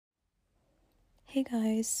Hey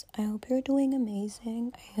guys, I hope you're doing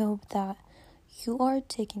amazing. I hope that you are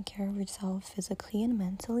taking care of yourself physically and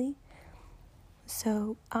mentally.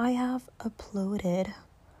 So, I have uploaded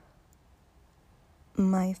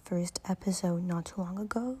my first episode not too long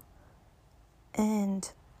ago,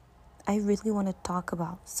 and I really want to talk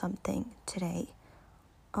about something today.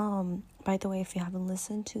 By the way, if you haven't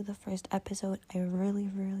listened to the first episode, I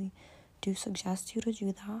really do suggest you to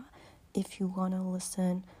do that if you want to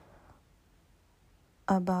listen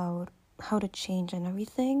about how to change and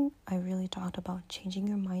everything. I really talked about changing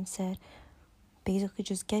your mindset, basically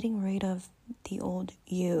just getting rid of the old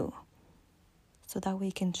you, so that way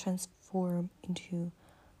you can transform into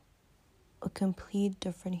a complete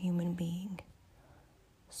different human being.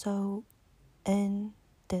 So in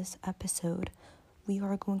this episode, we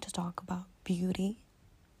are going to talk about beauty,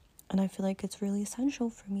 and I feel like it's really essential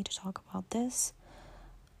for me to talk about this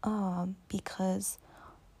because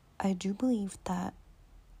I do believe that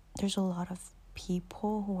there's a lot of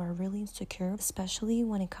people who are really insecure, especially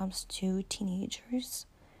when it comes to teenagers.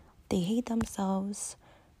 They hate themselves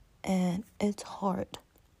and it's hard.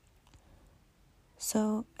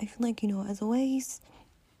 So I feel like, as always,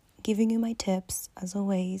 giving you my tips, as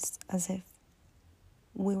always, as if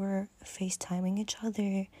we were FaceTiming each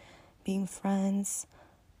other, being friends,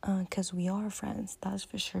 because we are friends, that's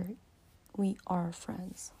for sure. We are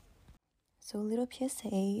friends. So a little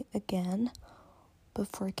PSA again,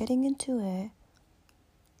 before getting into it,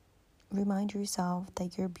 remind yourself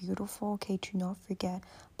that you're beautiful, okay? Do not forget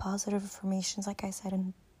positive affirmations, like I said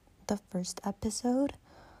in the first episode.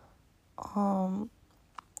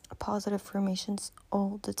 Positive affirmations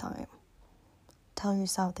all the time. Tell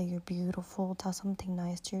yourself that you're beautiful. Tell something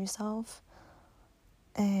nice to yourself,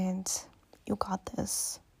 and you got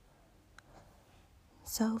this.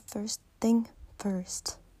 So first thing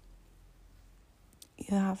first,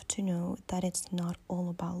 you have to know that it's not all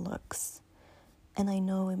about looks. And I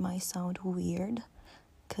know it might sound weird,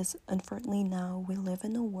 because unfortunately now we live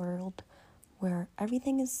in a world where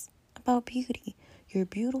everything is about beauty. You're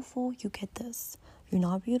beautiful, you get this. You're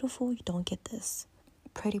not beautiful, you don't get this.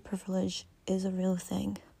 Pretty privilege is a real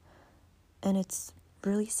thing. And it's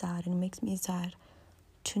really sad, and it makes me sad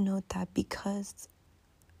to note that because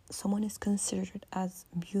someone is considered as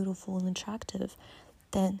beautiful and attractive,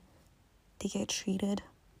 then they get treated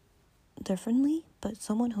differently. But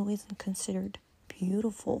someone who isn't considered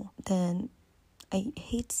beautiful, then I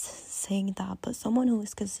hate saying that, but someone who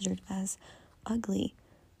is considered as ugly,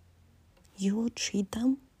 you will treat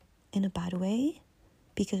them in a bad way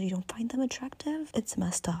because you don't find them attractive. It's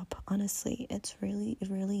messed up, honestly. It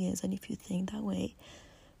really is. And if you think that way,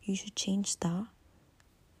 you should change that.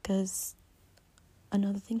 Because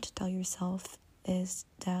another thing to tell yourself is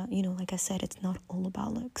that, like I said, it's not all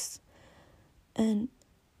about looks. And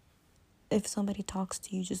if somebody talks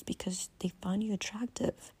to you just because they find you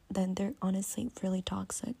attractive, then they're honestly really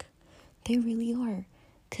toxic. They really are.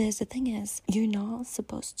 Because the thing is, you're not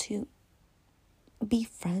supposed to be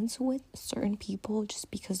friends with certain people just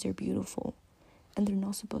because they're beautiful. And they're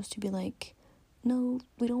not supposed to be like, no,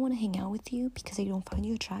 we don't want to hang out with you because they don't find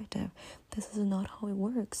you attractive. This is not how it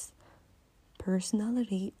works.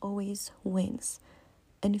 Personality always wins.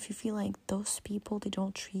 And if you feel like those people, they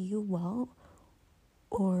don't treat you well,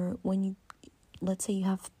 or when you, let's say you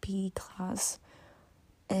have PE class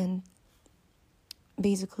and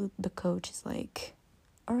basically the coach is like,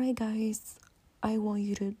 all right guys, I want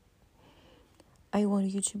you to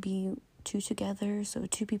be two together, so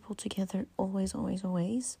two people together, always.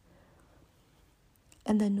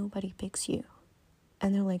 And then nobody picks you.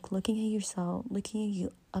 And they're like looking at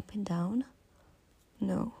you up and down.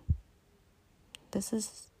 No. This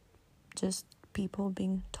is just people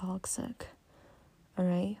being toxic.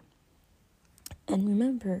 Alright? And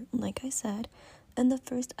remember, like I said in the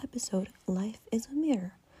first episode, life is a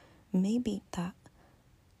mirror. Maybe that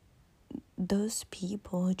those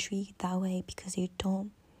people who treat you that way because you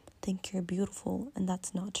don't think you're beautiful, and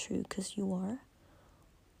that's not true, because you are.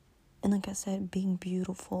 And like I said, being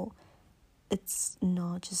beautiful, it's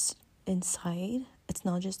not just inside, it's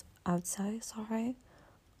not just outside, sorry.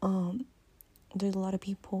 There's a lot of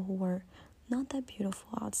people who are not that beautiful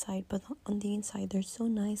outside, but on the inside they're so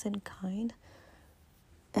nice and kind,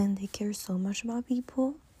 and they care so much about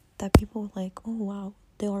people that people are like, oh wow,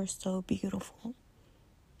 they are so beautiful.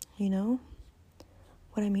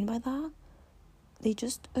 What I mean by that? They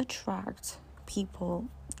just attract people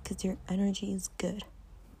because their energy is good.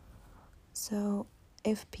 So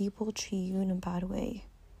if people treat you in a bad way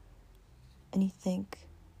and you think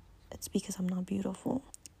it's because I'm not beautiful,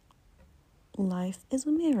 life is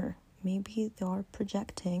a mirror. Maybe they are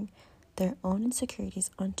projecting their own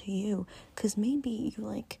insecurities onto you. Because maybe you're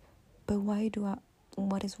like, but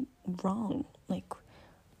what is wrong? Like,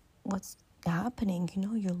 what's happening?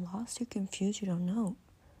 You're lost, you're confused, you don't know.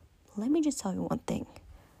 Let me just tell you one thing.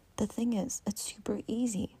 The thing is, it's super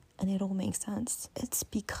easy and it all makes sense. It's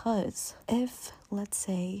because if, let's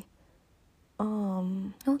say,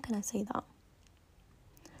 how can I say that?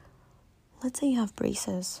 Let's say you have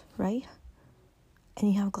braces, right?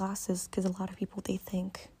 And you have glasses, because a lot of people, they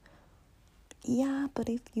think, yeah, but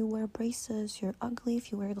if you wear braces, you're ugly.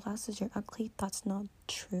 If you wear glasses, you're ugly. That's not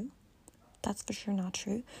true. That's for sure not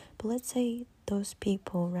true. But let's say those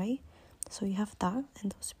people, right? So you have that,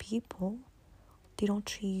 and those people, they don't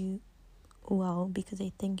treat you well because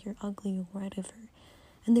they think you're ugly or whatever.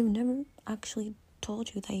 And they've never actually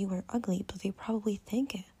told you that you are ugly, but they probably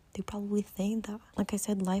think it. They probably think that. Like I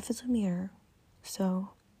said, life is a mirror.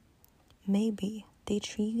 So maybe they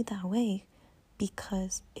treat you that way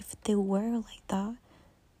because if they were like that,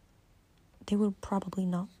 they would probably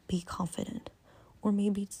not be confident. Or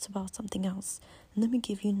maybe it's about something else. And let me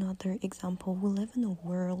give you another example. We live in a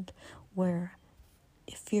world where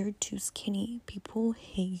if you're too skinny, people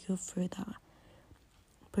hate you for that.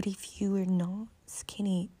 But if you are not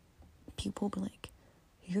skinny, people be like,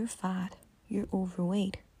 you're fat, you're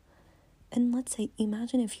overweight. And let's say,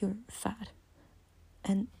 imagine if you're fat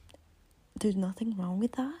and there's nothing wrong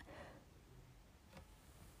with that.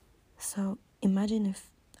 So imagine if,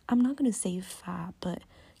 I'm not going to say fat, but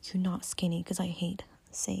you're not skinny, because I hate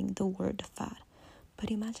saying the word fat. But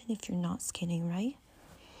imagine if you're not skinny, right?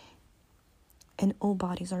 And all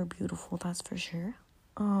bodies are beautiful, that's for sure.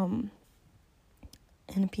 And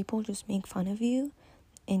people just make fun of you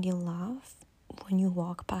and you laugh when you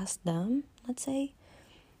walk past them, let's say.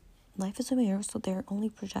 Life is a mirror, so they're only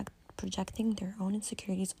projecting their own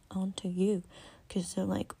insecurities onto you, because they're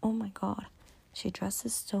like, oh my god, she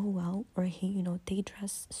dresses so well, or he, they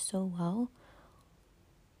dress so well.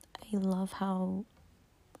 I love how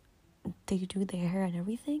they do their hair and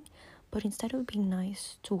everything. But instead of being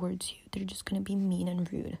nice towards you, they're just gonna be mean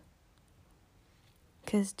and rude.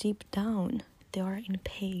 Because deep down, they are in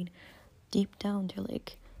pain. Deep down, they're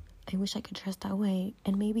like, I wish I could dress that way.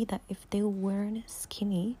 And maybe that if they weren't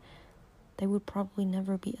skinny, they would probably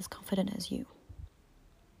never be as confident as you.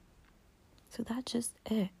 So that's just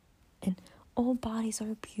it. And all bodies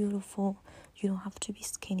are beautiful. You don't have to be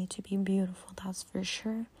skinny to be beautiful, that's for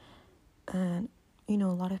sure. And, a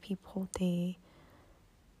lot of people, they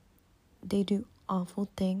do awful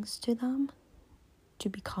things to them to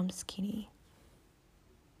become skinny.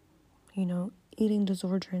 Eating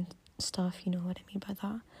disorder and stuff, you know what I mean by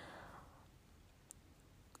that.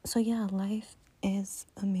 So yeah, life is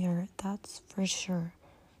a mirror, that's for sure.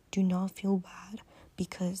 Do not feel bad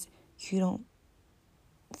because you don't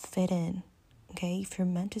fit in, okay? If you're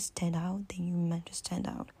meant to stand out, then you're meant to stand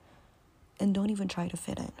out. And don't even try to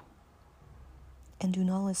fit in. And do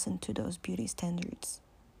not listen to those beauty standards.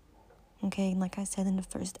 Okay, like I said in the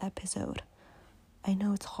first episode, I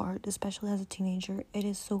know it's hard, especially as a teenager. It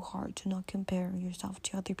is so hard to not compare yourself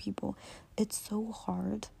to other people. It's so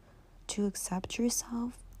hard to accept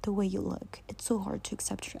yourself the way you look. It's so hard to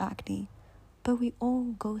accept your acne. But we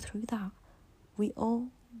all go through that. We all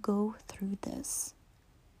go through this.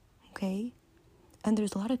 Okay? And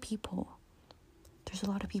there's a lot of people,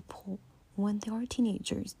 when they are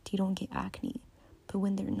teenagers, they don't get acne. But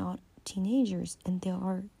when they're not teenagers and they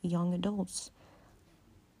are young adults,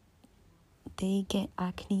 they get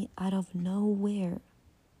acne out of nowhere.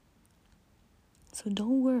 So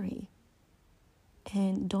don't worry.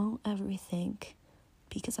 And don't ever think,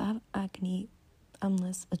 because I have acne, I'm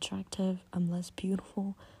less attractive, I'm less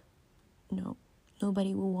beautiful. No.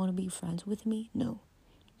 Nobody will want to be friends with me. No.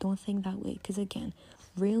 Don't think that way. Because again,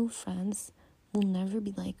 real friends will never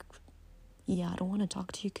be like, yeah, I don't want to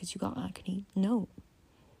talk to you because you got acne. No.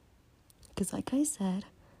 Because like I said,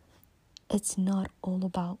 it's not all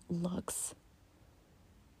about looks.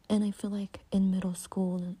 And I feel like in middle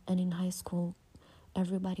school and in high school,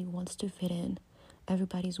 everybody wants to fit in.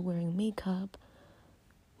 Everybody's wearing makeup,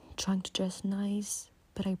 trying to dress nice.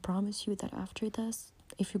 But I promise you that after this,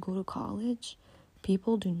 if you go to college,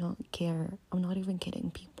 people do not care. I'm not even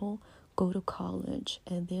kidding. People go to college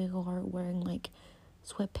and they are wearing like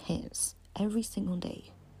sweatpants every single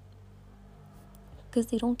day. Because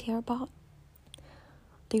they don't care about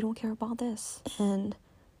this. And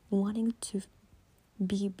wanting to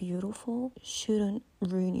be beautiful shouldn't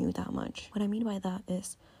ruin you that much. What I mean by that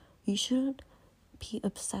is you shouldn't be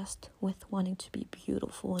obsessed with wanting to be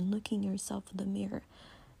beautiful and looking yourself in the mirror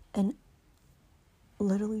and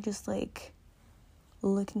literally just like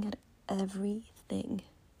looking at everything.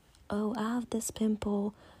 Oh, I have this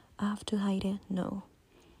pimple, I have to hide it? No.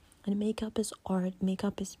 And makeup is art,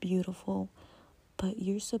 makeup is beautiful, but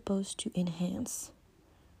you're supposed to enhance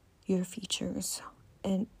your features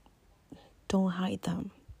and don't hide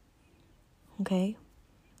them. Okay?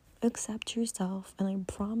 Accept yourself, and I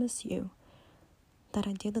promise you that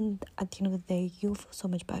at the end of the day, you'll feel so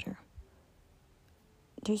much better.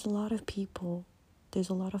 There's a lot of people, there's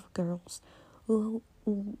a lot of girls who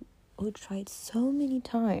tried so many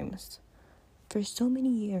times, for so many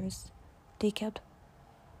years, they kept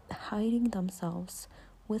hiding themselves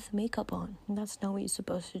with makeup on. That's not what you're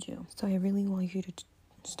supposed to do. So I really want you to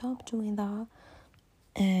stop doing that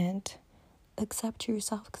and accept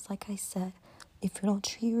yourself, because like I said, if you don't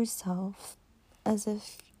treat yourself as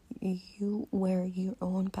if you were your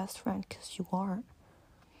own best friend, because you are,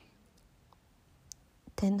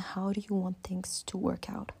 then how do you want things to work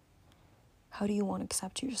out? How do you want to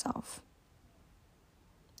accept yourself?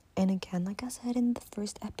 And again, like I said in the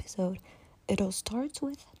first episode, it all starts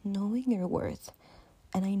with knowing your worth.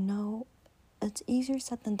 And I know it's easier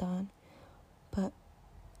said than done, but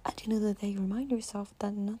at the end of the day, remind yourself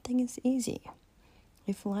that nothing is easy.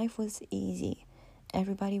 If life was easy,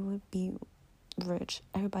 everybody would be rich,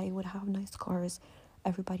 everybody would have nice cars,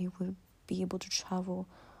 everybody would be able to travel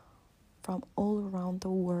from all around the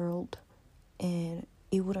world, and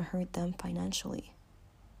it wouldn't hurt them financially.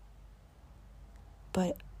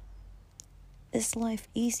 But is life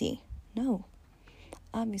easy? No,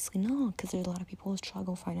 obviously not, because there's a lot of people who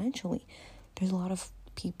struggle financially. There's a lot of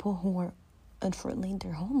people who are, unfortunately,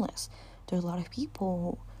 they're homeless. There's a lot of people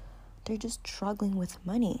who, they're just struggling with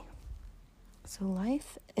money. So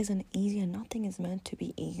life isn't easy, and nothing is meant to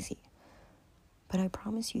be easy. But I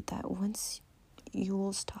promise you that once you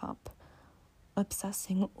will stop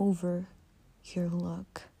obsessing over your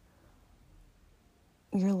looks,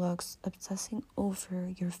 obsessing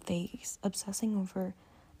over your face, obsessing over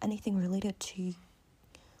anything related to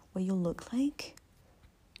what you look like,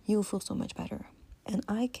 you'll feel so much better. And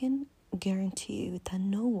I can guarantee you that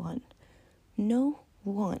no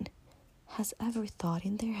one has ever thought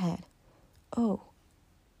in their head, oh,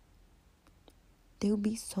 they would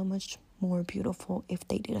be so much more beautiful if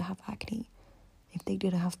they didn't have acne, if they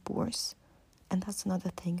didn't have pores. And that's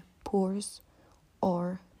another thing, pores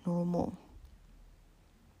are normal.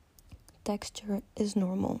 Texture is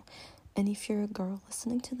normal. And if you're a girl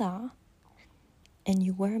listening to that and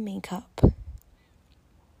you wear makeup,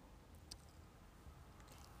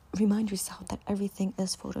 remind yourself that everything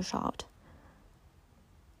is photoshopped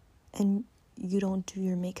and you don't do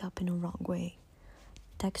your makeup in a wrong way.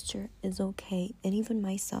 Texture is okay. And even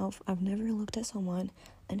myself, I've never looked at someone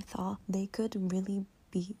and thought they could really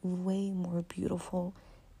be way more beautiful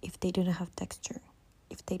if they didn't have texture,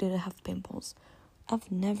 if they didn't have pimples.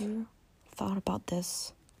 I've never thought about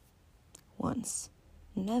this once.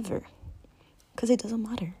 Never. Because it doesn't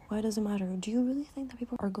matter. Why does it matter? Do you really think that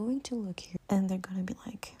people are going to look here and they're going to be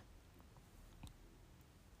like,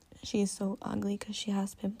 she's so ugly because she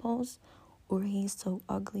has pimples, or he's so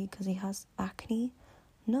ugly because he has acne?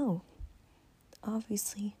 No.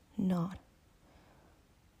 Obviously not.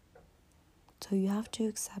 So you have to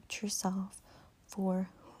accept yourself for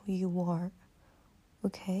who you are.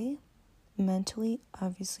 Okay? Mentally,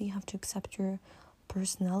 obviously, you have to accept your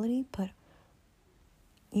personality, but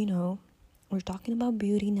we're talking about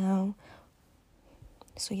beauty now.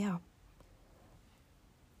 So yeah.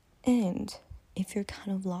 And if you're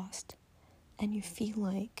kind of lost and you feel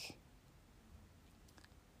like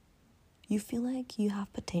you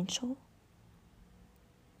have potential,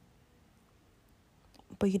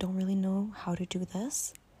 but you don't really know how to do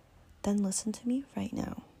this, then listen to me right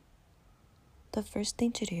now. The first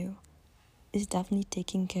thing to do is definitely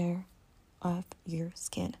taking care of your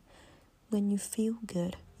skin. When you feel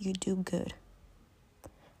good, you do good.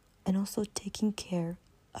 And also taking care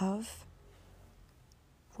of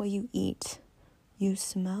what you eat. You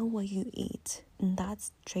smell what you eat. And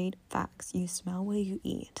that's straight facts. You smell what you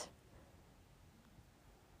eat.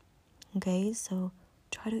 Okay, so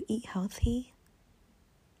try to eat healthy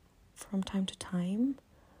from time to time.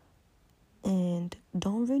 And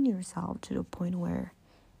don't ruin yourself to the point where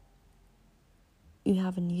you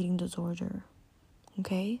have an eating disorder.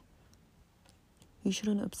 Okay? You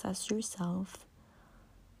shouldn't obsess yourself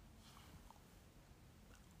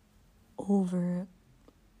over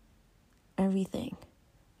everything.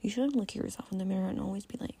 You shouldn't look at yourself in the mirror and always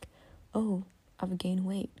be like, oh, I've gained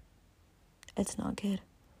weight. It's not good.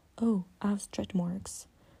 Oh, I have stretch marks.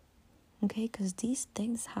 Okay, because these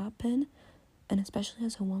things happen, and especially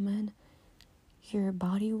as a woman, your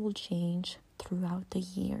body will change throughout the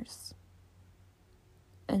years.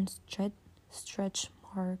 And stretch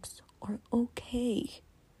marks are okay.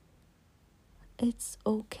 it's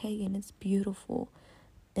okay and it's beautiful,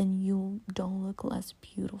 and you don't look less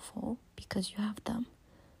beautiful because you have them.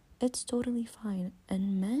 It's totally fine,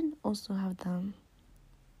 and men also have them,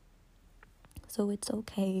 so it's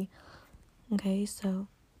okay. Okay, so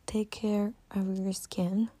take care of your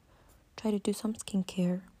skin. Try to do some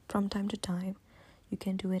skincare from time to time. You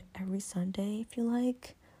can do it every Sunday if you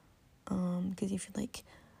like. Because if you like,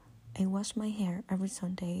 I wash my hair every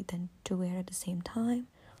Sunday, then do it at the same time.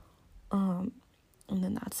 And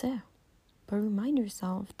then that's it. But remind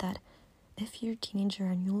yourself that if you're a teenager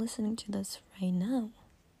and you're listening to this right now,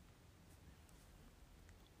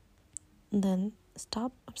 then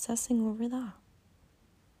stop obsessing over that.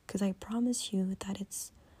 Because I promise you that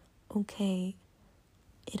it's okay.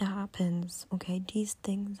 It happens, okay? These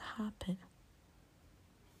things happen.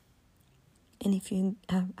 And if you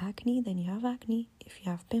have acne, then you have acne. If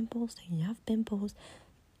you have pimples, then you have pimples.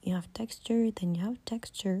 You have texture, then you have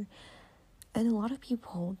texture. And a lot of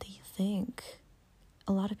people,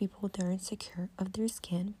 they're insecure of their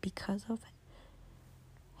skin because of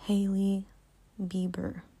Hailey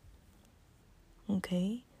Bieber.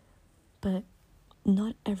 Okay? But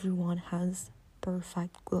not everyone has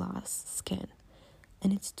perfect glass skin.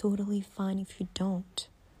 And it's totally fine if you don't.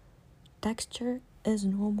 Texture is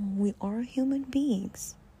normal. We are human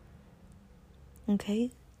beings.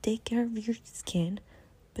 Okay? Take care of your skin,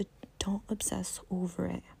 but don't obsess over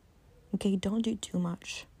it. Okay? Don't do too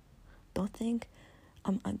much. Don't think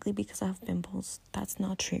I'm ugly because I have pimples. That's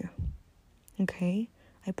not true. Okay?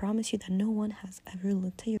 I promise you that no one has ever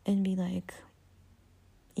looked at you and be like,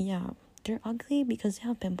 yeah, they're ugly because they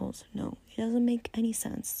have pimples. No, it doesn't make any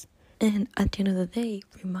sense. And at the end of the day,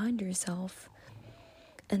 remind yourself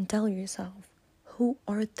and tell yourself, who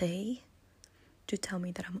are they to tell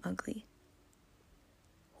me that I'm ugly?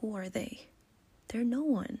 Who are they? They're no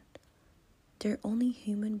one. They're only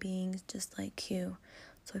human beings just like you.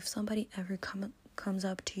 So if somebody ever comes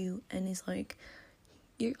up to you and is like,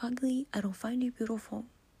 you're ugly, I don't find you beautiful,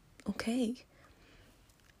 okay.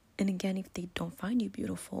 And again, if they don't find you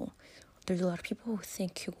beautiful, there's a lot of people who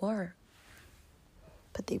think you are,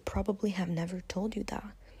 but they probably have never told you that.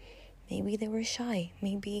 Maybe they were shy.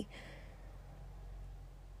 Maybe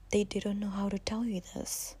they didn't know how to tell you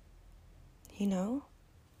this. You know?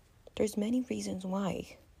 There's many reasons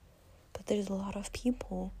why. But there's a lot of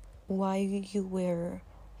people, while you were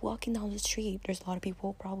walking down the street, there's a lot of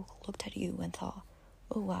people who probably looked at you and thought,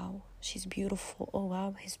 oh wow, she's beautiful. Oh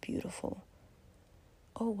wow, he's beautiful.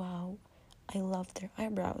 Oh wow, I love their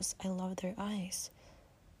eyebrows. I love their eyes.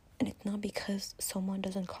 And it's not because someone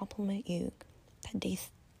doesn't compliment you that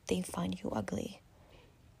they find you ugly.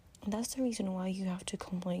 And that's the reason why you have to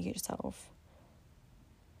compliment yourself.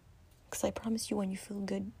 Because I promise you, when you feel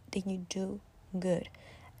good, then you do good.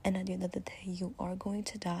 And at the end of the day, you are going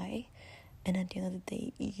to die. And at the end of the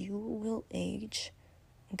day, you will age.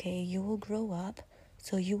 Okay, you will grow up.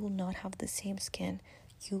 So you will not have the same skin.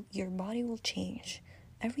 Your body will change.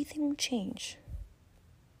 Everything will change.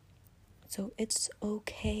 So it's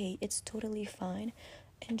okay. It's totally fine.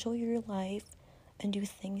 Enjoy your life and do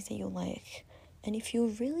things that you like. And if you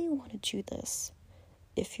really want to do this,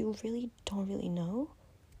 if you really don't really know,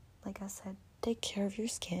 like I said, take care of your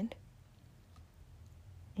skin.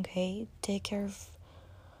 Okay? Take care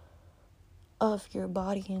of your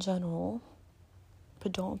body in general,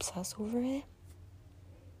 but don't obsess over it.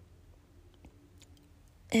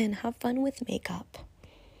 And have fun with makeup.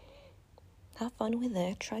 Have fun with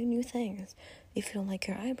it. Try new things. If you don't like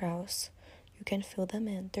your eyebrows, you can fill them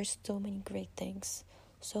in. There's so many great things.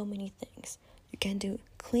 So many things. You can do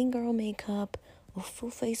clean girl makeup, a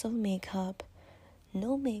full face of makeup,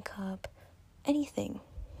 no makeup, anything.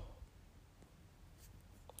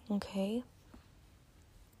 Okay?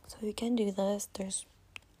 So you can do this. There's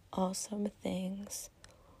awesome things.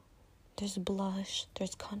 There's blush,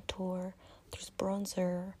 there's contour, there's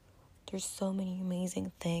bronzer. There's so many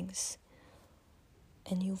amazing things.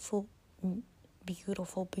 And you feel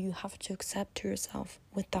beautiful, but you have to accept yourself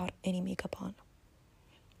without any makeup on.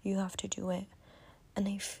 You have to do it. And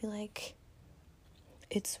I feel like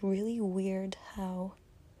it's really weird how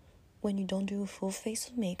when you don't do a full face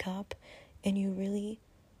of makeup and you really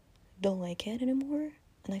don't like it anymore,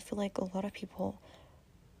 and I feel like a lot of people,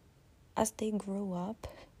 as they grow up,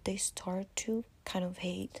 they start to kind of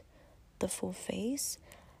hate the full face,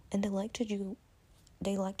 and they like to do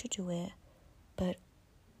it, but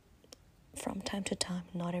from time to time,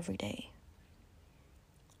 not every day.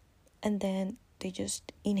 And then they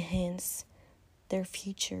just enhance their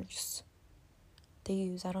features. They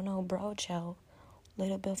use, brow gel, a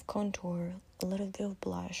little bit of contour, a little bit of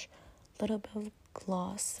blush, a little bit of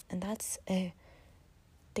gloss, and that's it.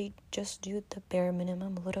 they just do the bare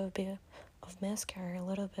minimum, a little bit of mascara, a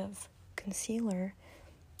little bit of concealer,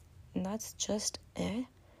 and that's just it.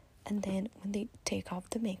 And then when they take off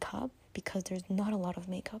the makeup, because there's not a lot of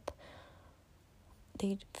makeup,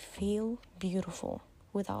 they feel beautiful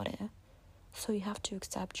without it. So you have to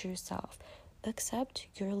accept yourself. Accept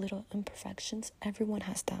your little imperfections. Everyone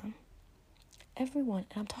has them. Everyone.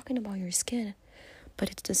 And I'm talking about your skin, but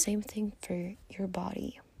it's the same thing for your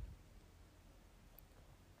body.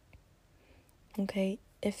 Okay?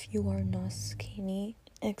 If you are not skinny,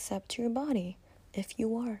 accept your body. If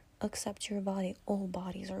you are, accept your body. All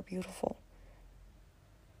bodies are beautiful.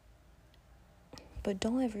 But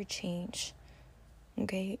don't ever change.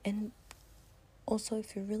 Okay? And also,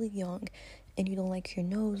 if you're really young and you don't like your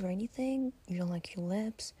nose or anything, you don't like your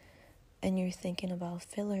lips, and you're thinking about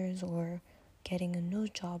fillers or getting a nose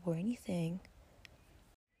job or anything,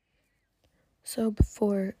 so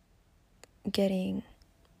before getting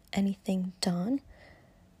anything done,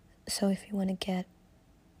 so if you want to get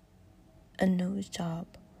a nose job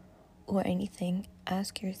or anything,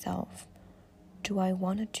 ask yourself, do I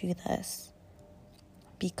want to do this?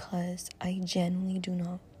 Because I genuinely do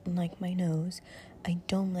not like my nose. I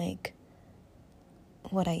don't like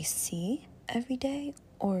what I see every day.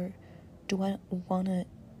 Or do I want to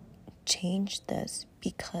change this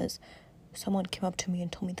because someone came up to me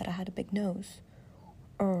and told me that I had a big nose?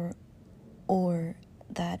 Or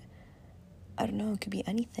that, I don't know, it could be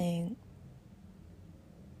anything.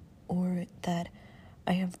 Or that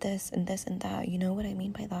I have this and this and that. You know what I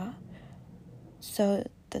mean by that? So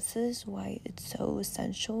this is why it's so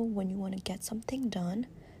essential when you want to get something done,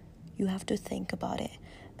 you have to think about it.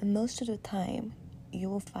 And most of the time, you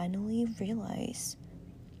will finally realize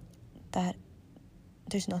that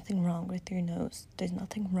there's nothing wrong with your nose. There's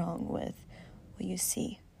nothing wrong with what you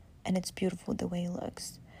see. And it's beautiful the way it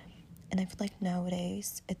looks. And I feel like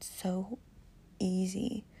nowadays, it's so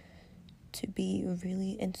easy to be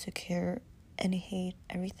really insecure and hate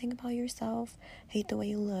everything about yourself. Hate the way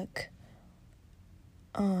you look.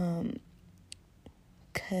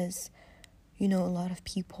 Because, a lot of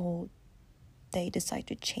people, they decide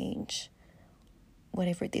to change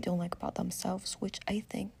whatever they don't like about themselves, which I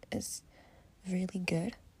think is really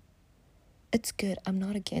good. It's good. I'm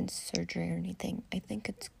not against surgery or anything. I think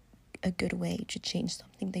it's a good way to change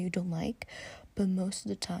something that you don't like. But most of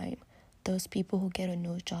the time, those people who get a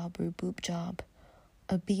nose job or a boob job,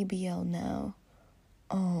 a BBL now,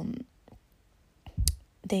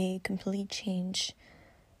 they completely change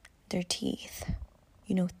their teeth,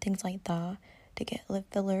 things like that. They get lip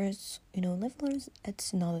fillers. Lip fillers,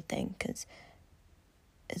 it's another thing because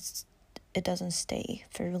it doesn't stay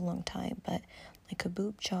for a long time. But like a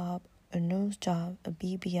boob job, a nose job, a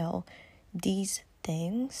BBL, these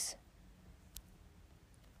things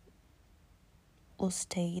will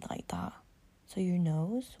stay like that. So your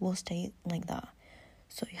nose will stay like that.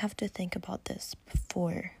 So you have to think about this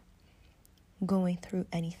before going through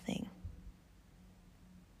anything.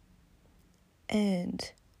 And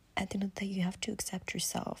at the end of the day, you have to accept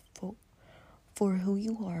yourself for who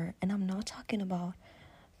you are. And I'm not talking about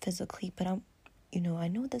physically, but I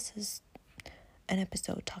know this is an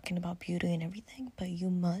episode talking about beauty and everything, but you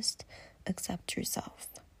must accept yourself.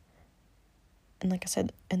 And like I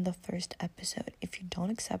said in the first episode, if you don't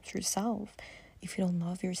accept yourself, if you don't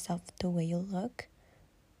love yourself the way you look,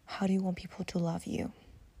 how do you want people to love you?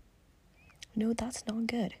 That's not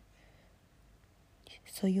good.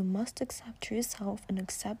 So you must accept yourself and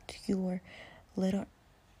accept your little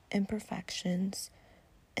imperfections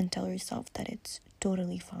and tell yourself that it's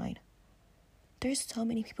totally fine. There's so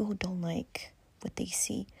many people who don't like what they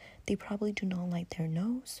see. They probably do not like their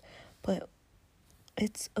nose, but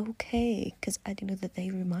it's okay, because at the end of the day,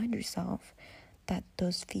 remind yourself that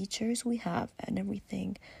those features we have and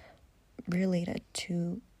everything related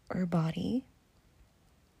to our body,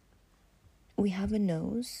 we have a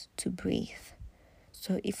nose to breathe.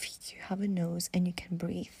 So if you have a nose and you can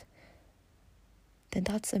breathe, then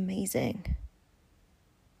that's amazing.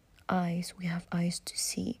 Eyes, we have eyes to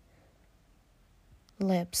see.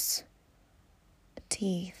 Lips,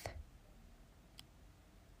 teeth.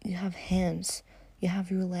 You have hands, you have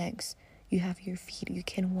your legs, you have your feet, you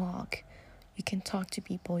can walk, you can talk to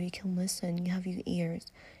people, you can listen, you have your ears,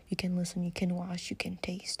 you can listen, you can wash, you can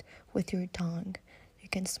taste with your tongue, you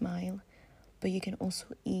can smile, but you can also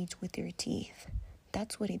eat with your teeth.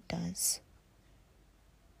 That's what it does.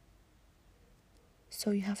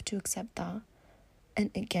 So you have to accept that. And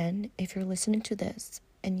again, if you're listening to this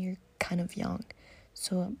and you're kind of young,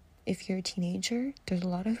 so if you're a teenager, there's a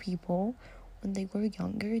lot of people, when they were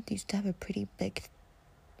younger, they used to have a pretty big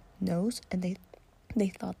nose, and they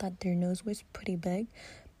thought that their nose was pretty big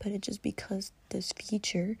but it's just because this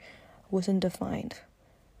feature wasn't defined.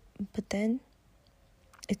 But then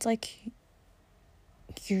it's like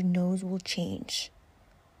your nose will change.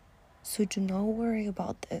 So do not worry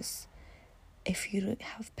about this. If you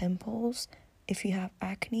have pimples, if you have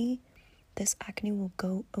acne, this acne will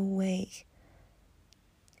go away.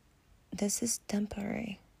 This is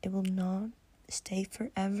temporary. It will not stay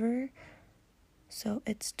forever. So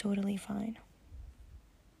it's totally fine.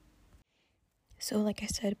 So like I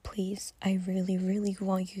said, please, I really, really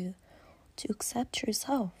want you to accept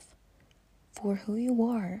yourself for who you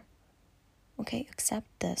are. Okay, accept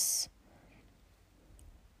this.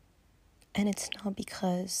 And it's not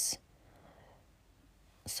because...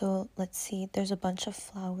 So let's see, there's a bunch of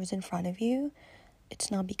flowers in front of you.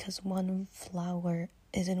 It's not because one flower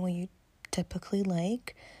isn't what you typically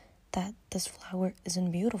like that this flower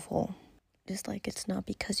isn't beautiful. Just like it's not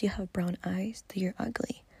because you have brown eyes that you're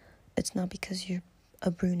ugly. It's not because you're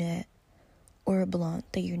a brunette or a blonde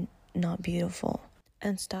that you're not beautiful.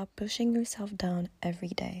 And stop pushing yourself down every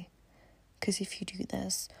day. Because if you do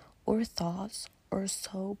this, our thoughts are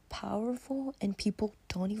so powerful and people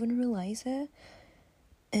don't even realize it.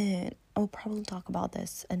 And I'll probably talk about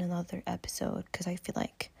this in another episode because I feel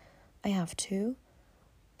like I have to.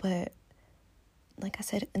 But like I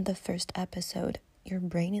said in the first episode, your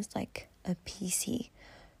brain is like a PC.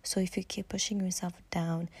 So if you keep pushing yourself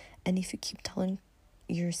down and if you keep telling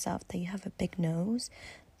yourself that you have a big nose,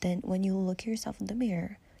 then when you look at yourself in the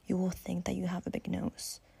mirror, you will think that you have a big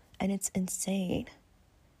nose. And it's insane.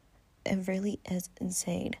 It really is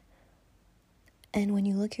insane. And when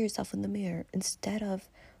you look at yourself in the mirror, instead of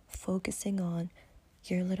focusing on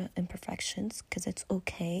your little imperfections, because it's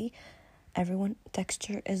okay, everyone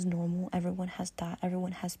texture is normal, everyone has that,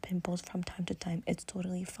 everyone has pimples from time to time, it's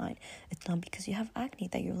totally fine. It's not because you have acne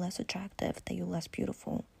that you're less attractive, that you're less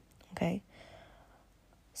beautiful, okay?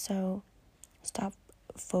 So stop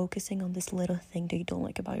focusing on this little thing that you don't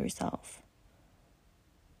like about yourself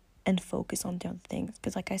and focus on the other things.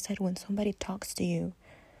 Because like I said, when somebody talks to you,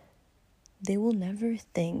 they will never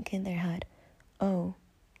think in their head, oh,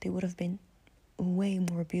 they would have been way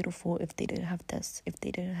more beautiful if they didn't have this, if they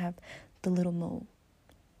didn't have the little mole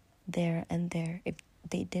there and there, if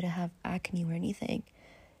they didn't have acne or anything.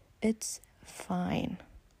 It's fine.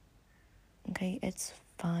 Okay, it's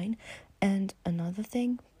fine. And another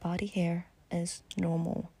thing, body hair is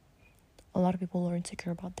normal. A lot of people are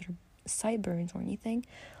insecure about their sideburns or anything.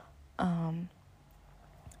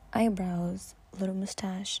 Eyebrows, little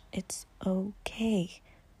mustache, it's okay.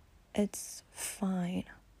 It's fine.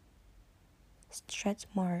 Stretch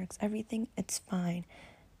marks, everything, it's fine.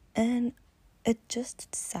 And it's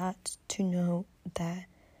just sad to know that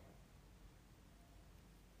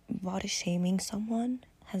body shaming someone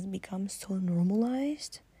has become so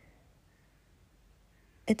normalized.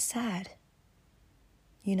 It's sad,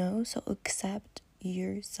 so accept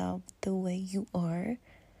yourself the way you are,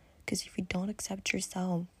 because if you don't accept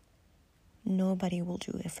yourself, nobody will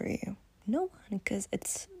do it for you. No one, because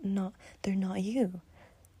they're not you.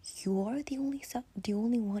 You are the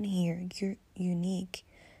only one here. You're unique.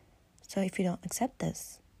 So if you don't accept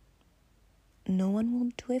this, no one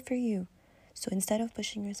will do it for you. So instead of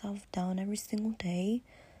pushing yourself down every single day,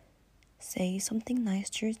 say something nice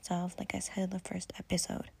to yourself, like I said in the first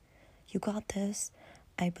episode. You got this.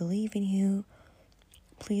 I believe in you.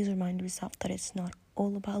 Please remind yourself that it's not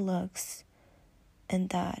all about looks and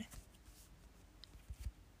that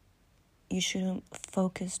you shouldn't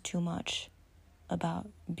focus too much about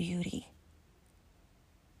beauty,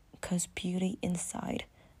 because beauty inside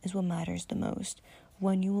is what matters the most.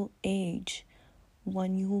 When you will age,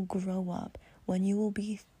 when you will grow up, when you will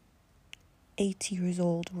be 80 years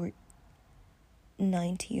old or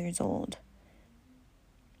 90 years old,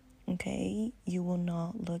 okay, you will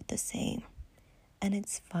not look the same, and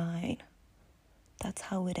it's fine. That's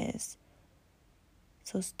how it is.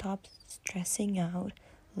 So stop stressing out,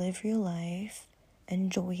 live your life,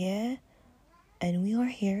 enjoy it. And we are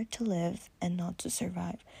here to live and not to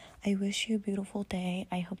survive. I wish you a beautiful day.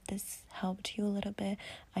 I hope this helped you a little bit.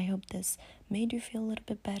 I hope this made you feel a little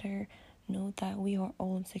bit better. Know that we are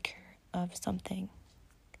all insecure of something.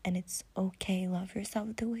 And it's okay. Love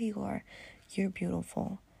yourself the way you are. You're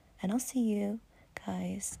beautiful. And I'll see you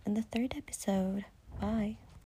guys in the third episode. Bye.